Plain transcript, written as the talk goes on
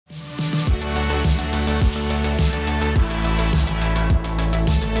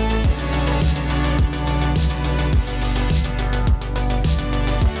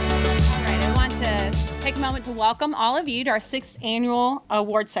welcome all of you to our 6th annual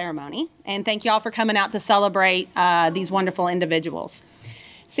award ceremony. And thank you all for coming out to celebrate these wonderful individuals.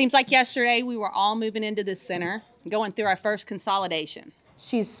 Seems like yesterday we were all moving into this center, going through our first consolidation.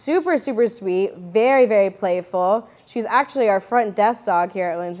 She's super, super sweet, very, very playful. She's actually our front desk dog here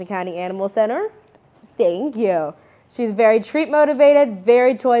at Williamson County Animal Center. Thank you. She's very treat motivated,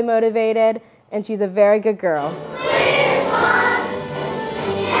 very toy motivated, and she's a very good girl.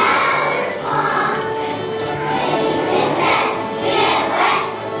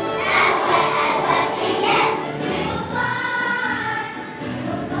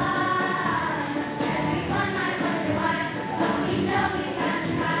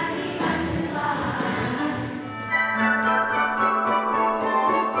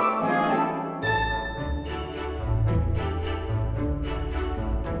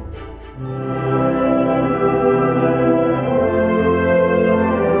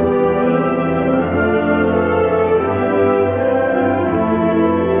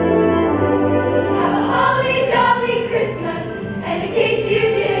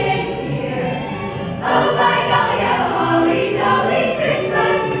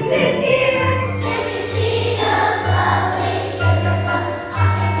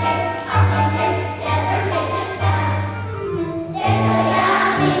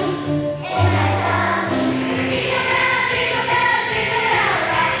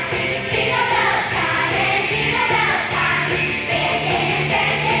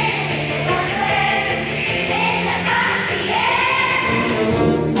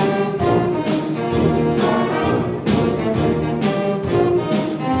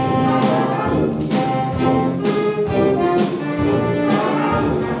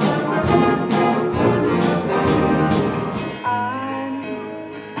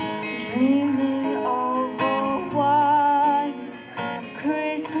 Dreaming